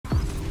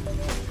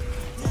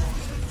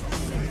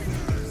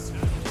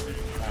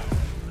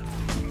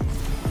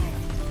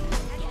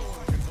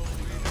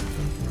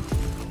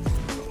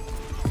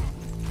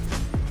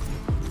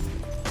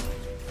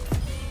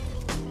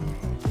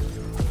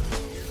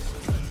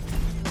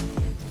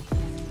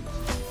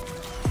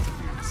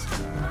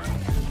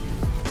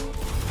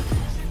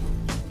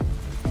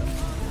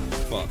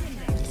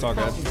It's all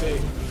good.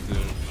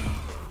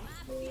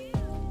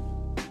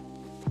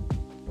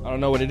 I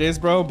don't know what it is,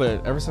 bro,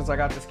 but ever since I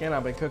got the skin,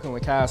 I've been cooking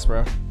with Cass,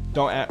 bro.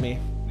 Don't at me.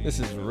 This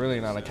is really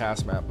not a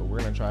Cass map, but we're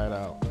gonna try it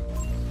out.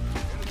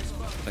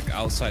 Like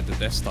outside the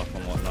desktop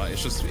and whatnot,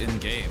 it's just in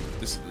game.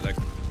 This like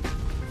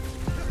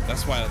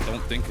that's why I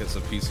don't think it's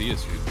a PC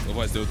issue.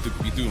 Otherwise, they'll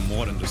be doing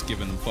more than just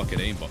giving them fucking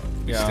aimbot.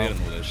 We Yeah. stayed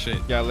on all that shit.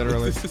 Yeah,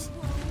 literally.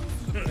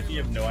 You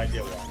have no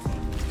idea why.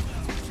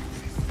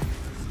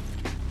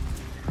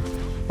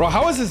 Bro,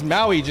 how is this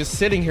Maui just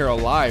sitting here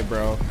alive,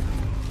 bro?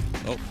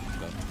 Oh.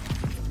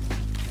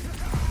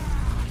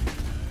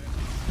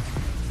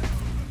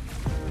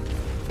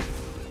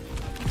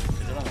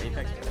 Is it on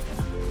Apex?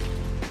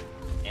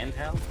 And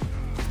Hell?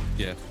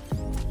 Yeah.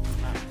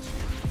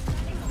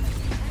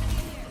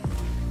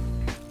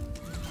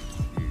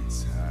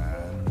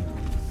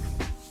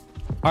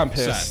 I'm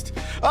pissed.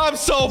 I'm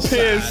so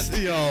pissed.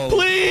 Sad, yo.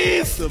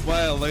 Please. The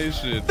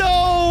violation.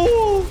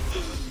 No.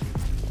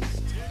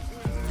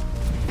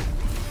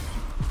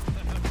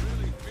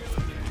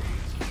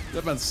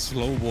 That man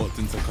slow walked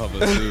into cover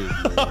too.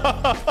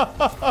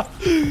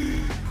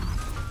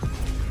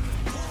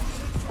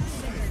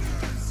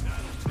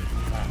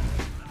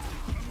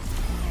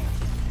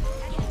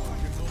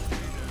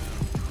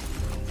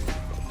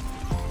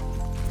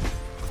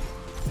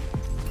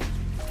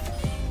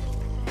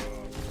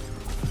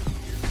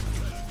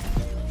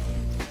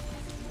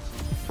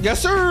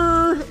 Yes,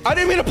 sir. I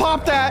didn't mean to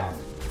pop that.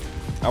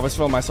 I was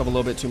feeling myself a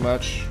little bit too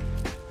much.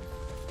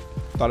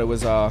 Thought it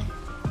was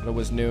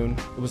noon.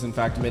 It was in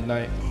fact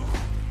midnight.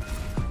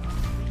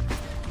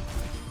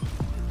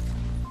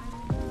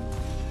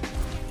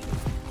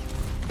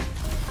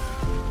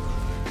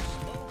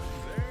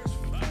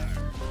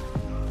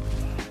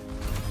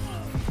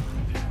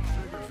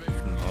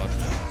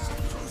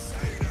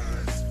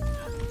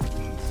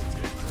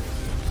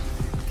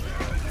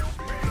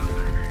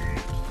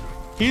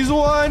 He's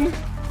one.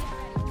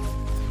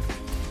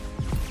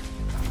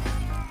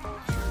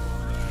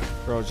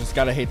 Bro, just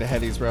gotta hate the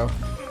headies, bro.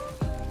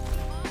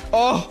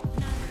 Oh.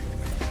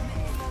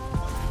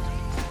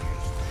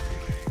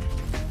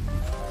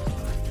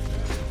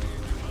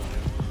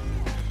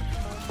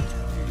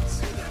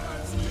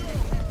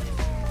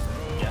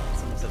 Yeah,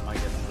 someone said my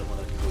guess is that one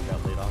of the people who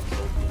got laid off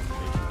sold the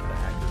information to the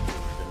hackers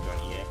who then got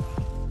EA.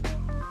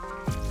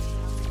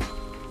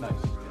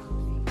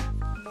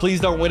 Nice. Please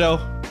don't widow.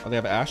 Oh, they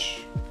have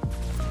Ash.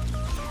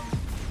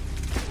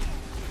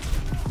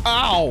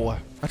 Ow!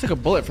 I took a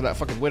bullet for that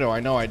fucking widow. I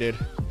know I did.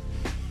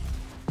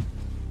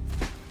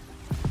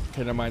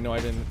 Okay, never mind. No, I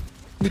didn't.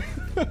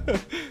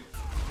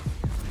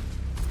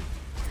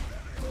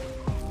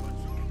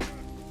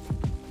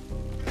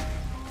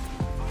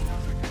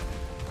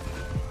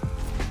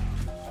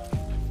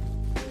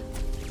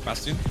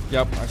 Bastion?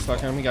 Yep, I stuck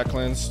him. He got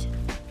cleansed.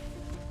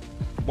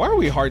 Why are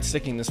we hard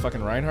sticking this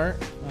fucking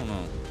Reinhardt? I don't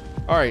know.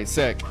 All right,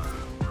 sick.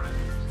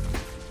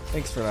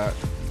 Thanks for that.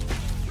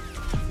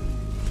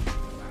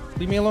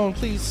 Leave me alone,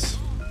 please.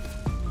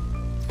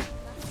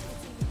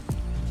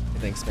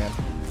 Thanks, man.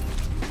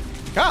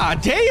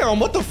 God damn,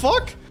 what the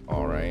fuck?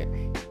 All right,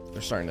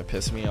 they're starting to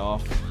piss me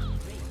off.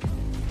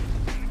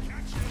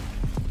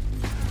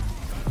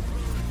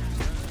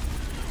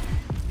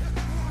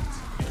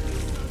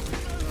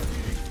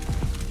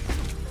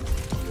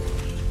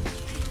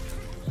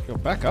 Yo,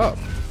 back up.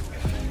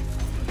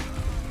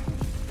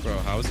 Bro,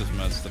 how is this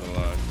man still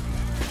alive?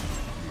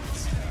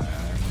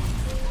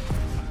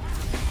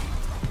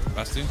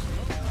 Bastion?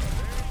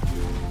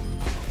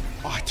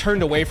 Oh, I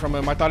turned away from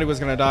him. I thought he was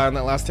gonna die on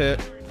that last hit.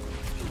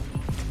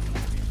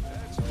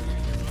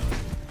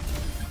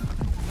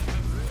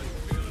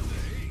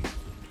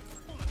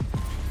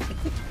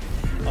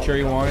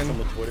 Carry one. On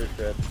the Twitter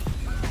thread.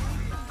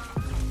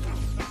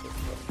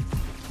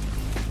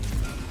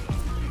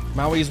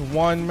 Maui's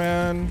one,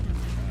 man.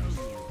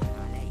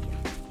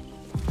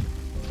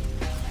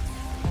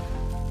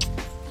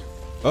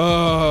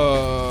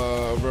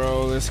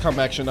 Bro, this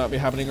comeback should not be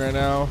happening right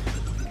now.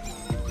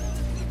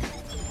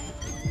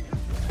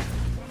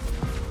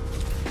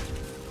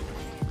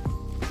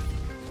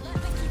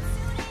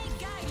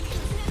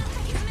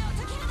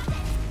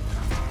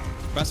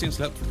 Bastion's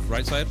left,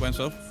 right side by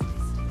himself.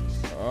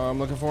 I'm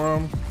looking for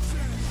him.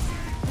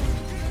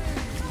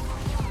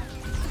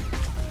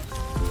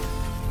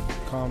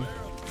 Calm.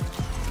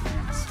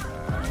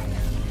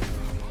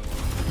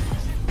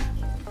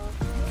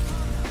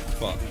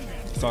 Fuck.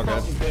 It's all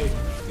good. Dude.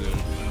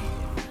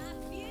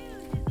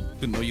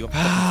 Didn't know you were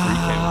fucking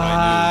 3K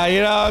behind you.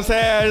 You know what I'm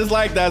saying? I just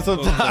like that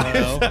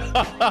sometimes.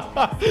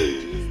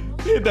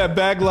 Hit that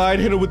back line,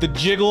 hit him with the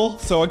jiggle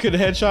so I couldn't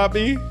headshot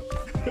me.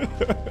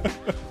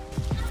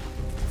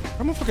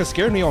 That motherfucker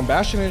scared me on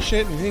Bastion and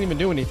shit and he didn't even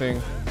do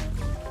anything.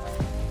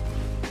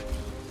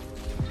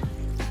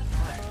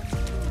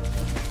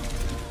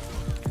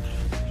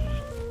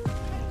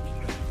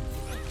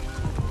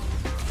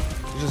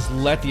 You just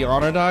let the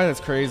honor die?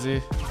 That's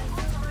crazy.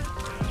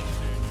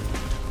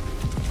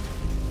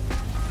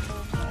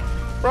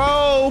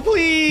 Bro,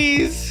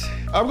 please.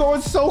 I'm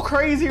going so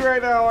crazy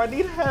right now. I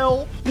need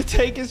help. The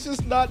tank is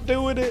just not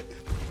doing it.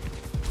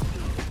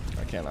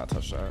 I cannot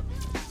touch that.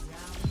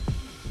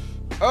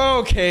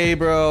 Okay,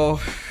 bro.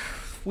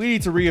 We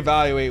need to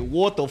reevaluate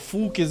what the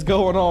fuck is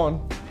going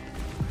on.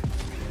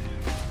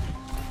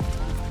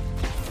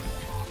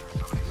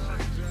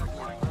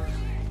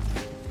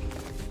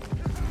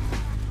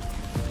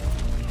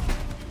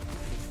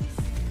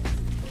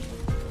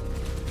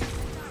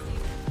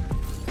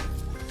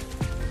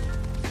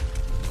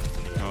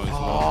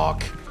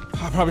 Fuck.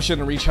 I probably shouldn't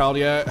have reached out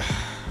yet.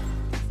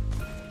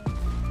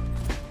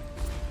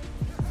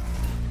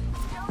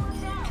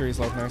 Carries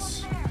low,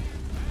 nice.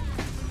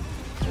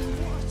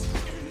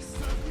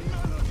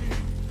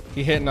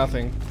 He hit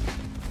nothing.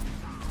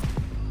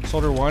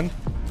 Soldier 1.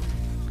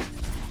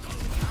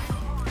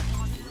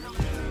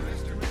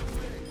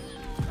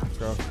 Let's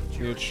go.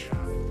 Huge.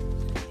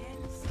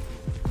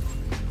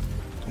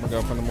 I'm gonna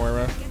go from the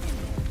Moira.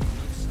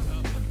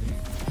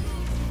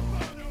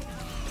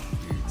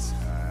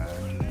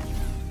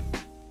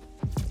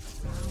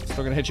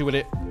 Still gonna hit you with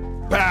it.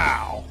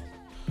 Bow!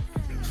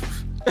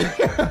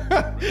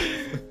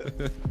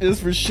 It's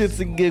for shits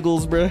and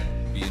giggles, bruh.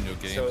 Be in your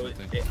game, So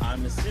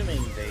I'm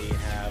assuming they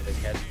have a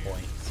catch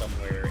point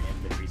somewhere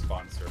in the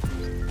respawn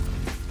servers.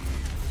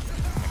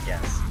 I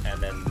guess.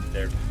 And then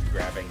they're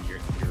grabbing your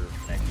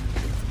connection.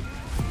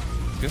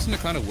 I'm guessing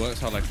it kind of works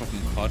how like fucking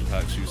hard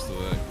hacks used to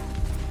work.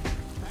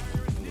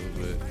 A little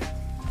bit.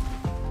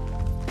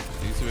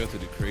 They used to be able to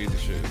do crazy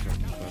shit.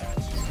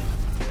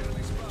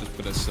 Just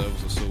because their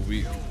servers are so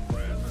weak.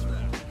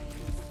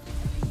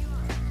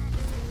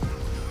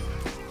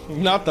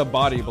 Not the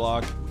body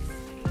block.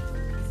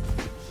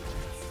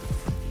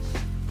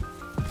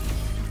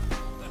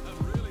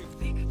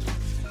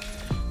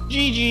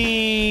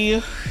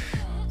 GG.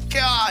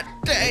 God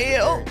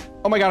damn.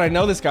 Oh my god, I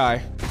know this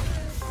guy.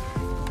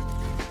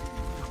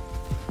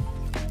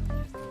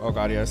 Oh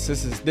god, yes.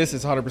 This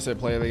is 100%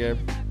 play of the game.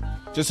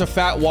 Just a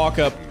fat walk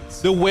up.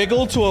 The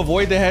wiggle to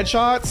avoid the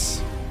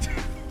headshots.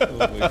 Oh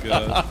my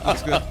god.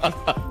 That's good.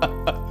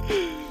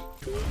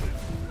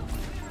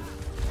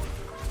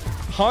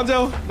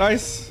 Hondo,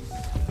 nice.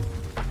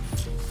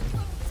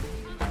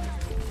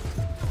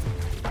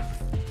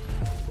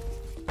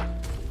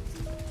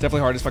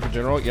 Definitely hard as fucking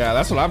general. Yeah,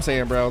 that's what I'm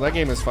saying, bro. That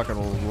game is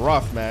fucking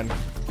rough, man.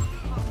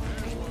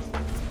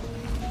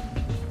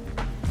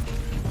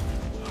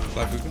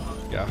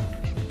 Yeah.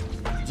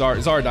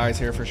 Zara dies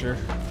here for sure.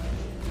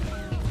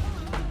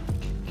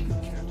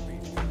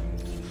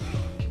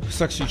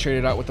 Sucks she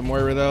traded out with the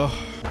Moira though.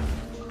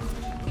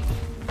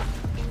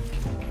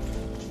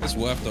 It's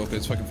worth though, 'cause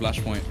it's fucking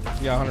flashpoint.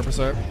 Yeah,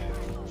 100%.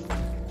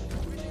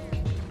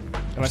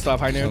 And I still have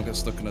high noon. Don't get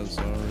stuck in a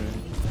Zara.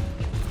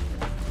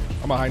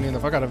 I'm a high noon the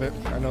fuck out of it.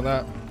 I know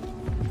that.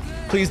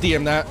 Please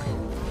DM that.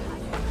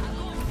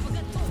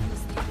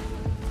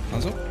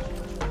 Hands up.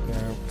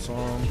 Yeah, so.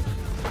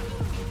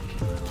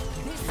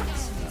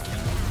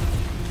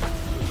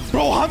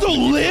 Bro,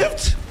 Hanzo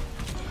lived?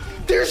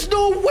 There's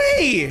no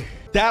way!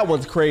 That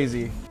one's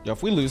crazy. Yo,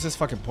 if we lose this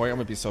fucking point, I'm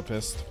gonna be so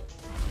pissed.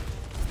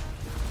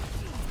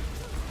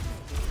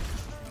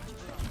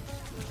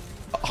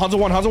 Hanzo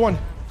 1, Hanzo 1.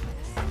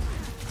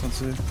 Can't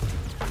see.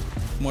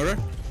 Moira.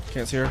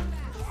 Can't see her.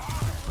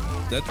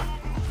 Dead.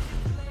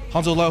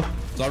 Hanzo low.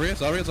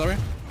 Zarya.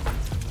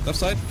 Left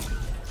side.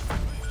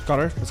 Got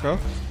her. Let's go.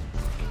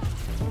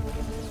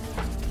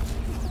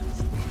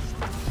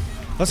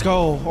 Let's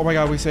go. Oh my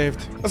god, we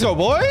saved. Let's go,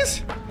 boys.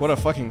 What a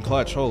fucking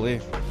clutch.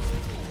 Holy.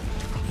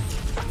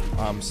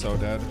 I'm so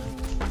dead.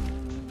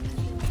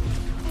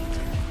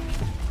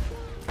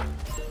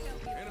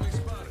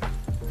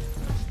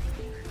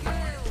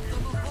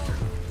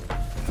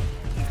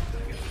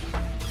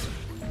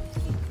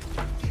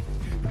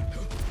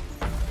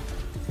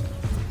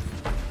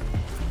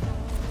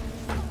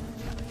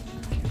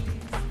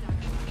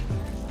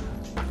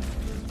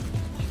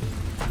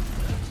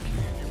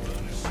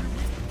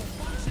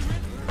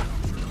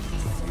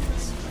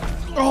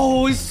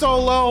 Oh, he's so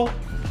low.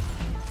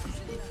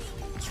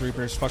 This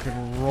Reaper's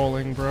fucking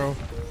rolling, bro.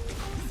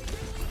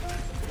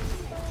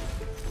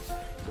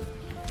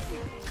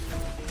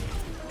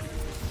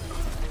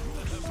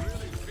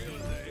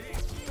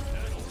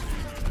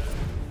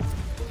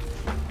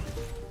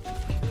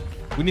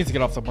 We need to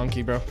get off the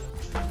monkey, bro.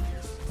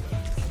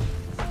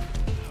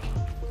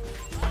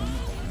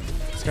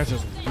 This guy's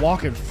just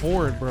walking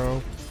forward,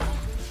 bro.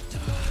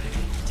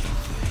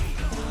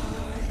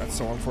 That's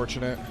so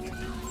unfortunate.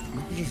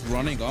 I'm just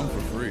running on for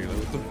free. Like,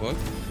 what the fuck?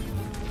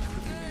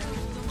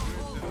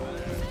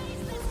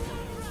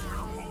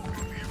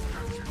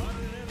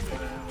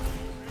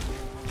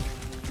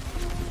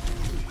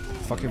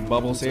 Fucking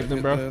bubble saved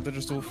him, bro. They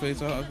just all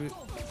phase out of it.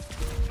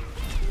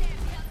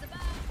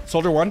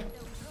 Soldier 1.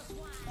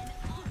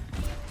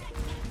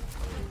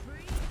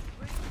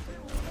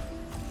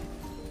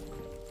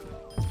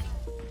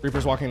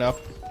 Reaper's walking up.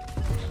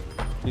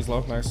 He's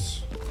low.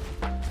 Nice.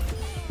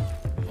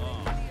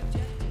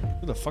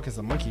 Who the fuck is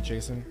the monkey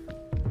chasing?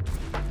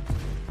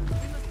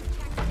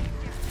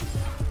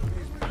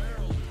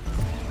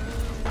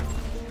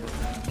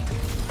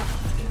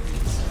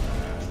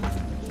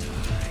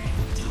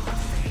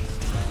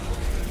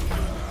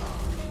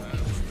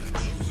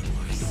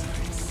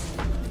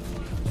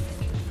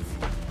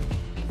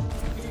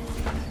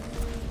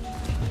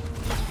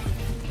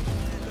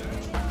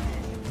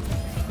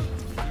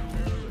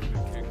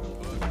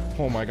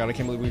 Oh my god, I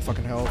can't believe we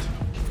fucking held.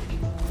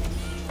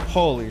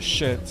 Holy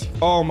shit.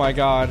 Oh my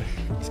god.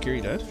 Is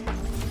Kiri dead?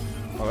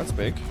 Oh, that's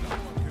big.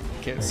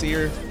 Can't see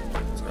her.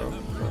 Let's go.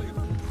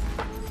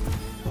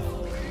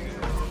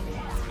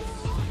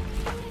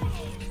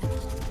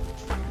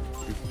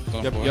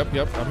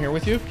 Yep. I'm here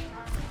with you.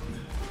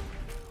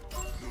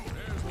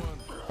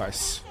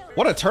 Nice.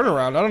 What a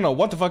turnaround. I don't know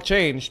what the fuck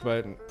changed,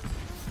 but...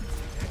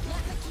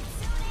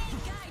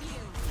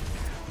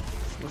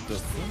 What the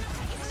fuck?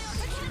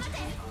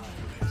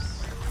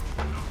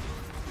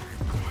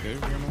 Okay,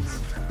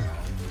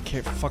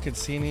 can't fucking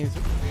see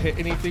hit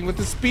anything with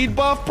the speed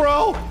buff,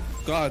 bro.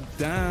 God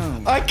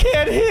damn. I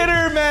can't hit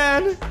her,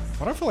 man.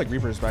 Why do I feel like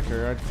Reaper's back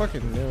here? I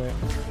fucking knew it.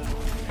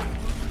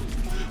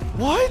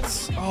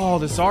 What? Oh,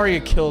 the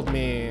Zarya killed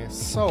me.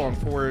 So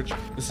unfortunate.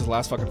 This is the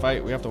last fucking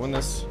fight. We have to win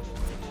this.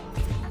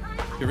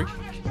 Kiri?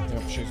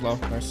 Yep, she's low.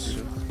 Nice.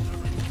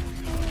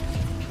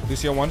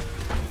 Lucio 1.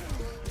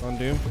 On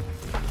Doom.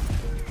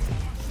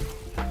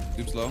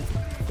 Doom's low.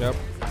 Yep.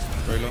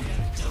 Very low.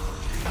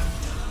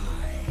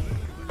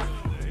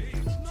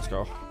 Let's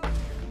go.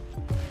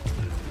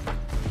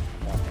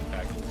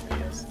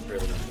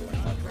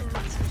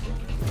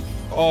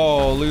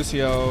 Oh,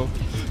 Lucio.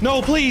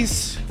 No,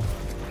 please.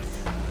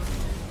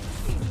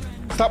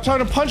 Stop trying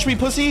to punch me,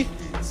 pussy.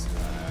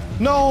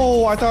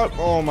 No, I thought.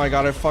 Oh my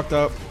god, I fucked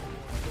up.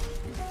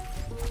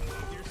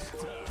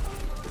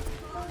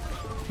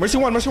 Mercy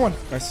 1, Mercy 1.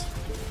 Nice.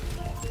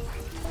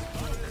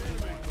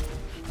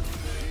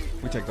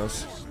 We take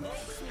those.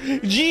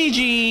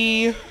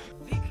 GG.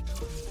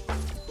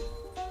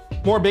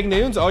 More big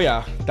noons? Oh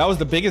yeah, that was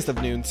the biggest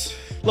of noons.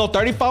 Little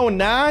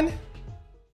 34-9.